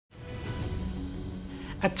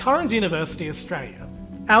At Torrens University Australia,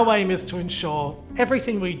 our aim is to ensure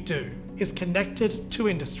everything we do is connected to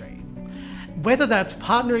industry. Whether that's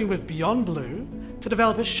partnering with Beyond Blue to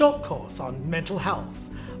develop a short course on mental health,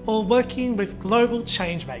 or working with global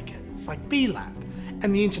changemakers like B-Lab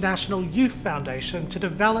and the International Youth Foundation to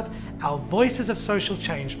develop our Voices of Social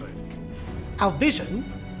Change book. Our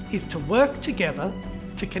vision is to work together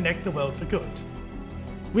to connect the world for good.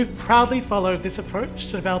 We've proudly followed this approach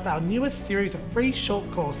to develop our newest series of free short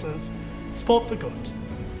courses, Sport for Good,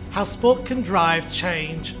 how sport can drive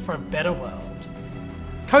change for a better world.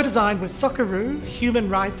 Co-designed with Socceroo human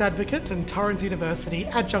rights advocate and Torrens University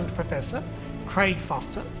adjunct professor, Craig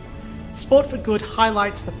Foster, Sport for Good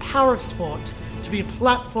highlights the power of sport to be a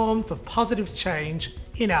platform for positive change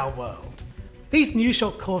in our world. These new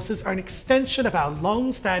short courses are an extension of our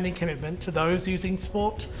long-standing commitment to those using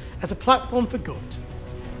sport as a platform for good.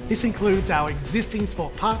 This includes our existing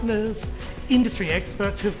sport partners, industry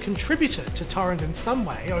experts who have contributed to Torrens in some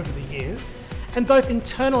way over the years, and both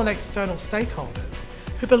internal and external stakeholders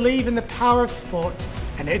who believe in the power of sport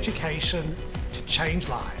and education to change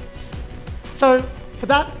lives. So for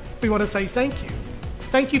that, we want to say thank you.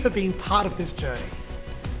 Thank you for being part of this journey.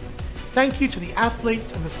 Thank you to the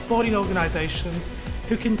athletes and the sporting organisations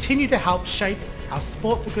who continue to help shape our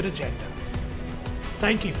Sport for Good agenda.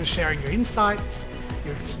 Thank you for sharing your insights,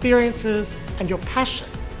 your experiences and your passion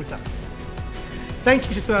with us. Thank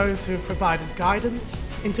you to those who have provided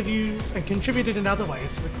guidance, interviews and contributed in other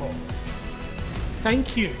ways to the course.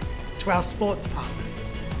 Thank you to our sports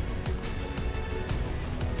partners.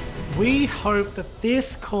 We hope that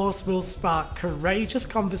this course will spark courageous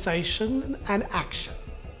conversation and action,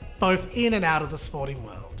 both in and out of the sporting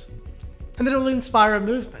world, and that it will inspire a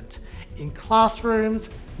movement in classrooms,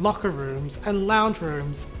 locker rooms and lounge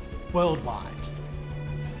rooms worldwide.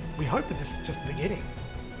 We hope that this is just the beginning.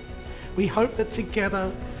 We hope that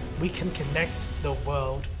together we can connect the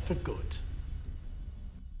world for good.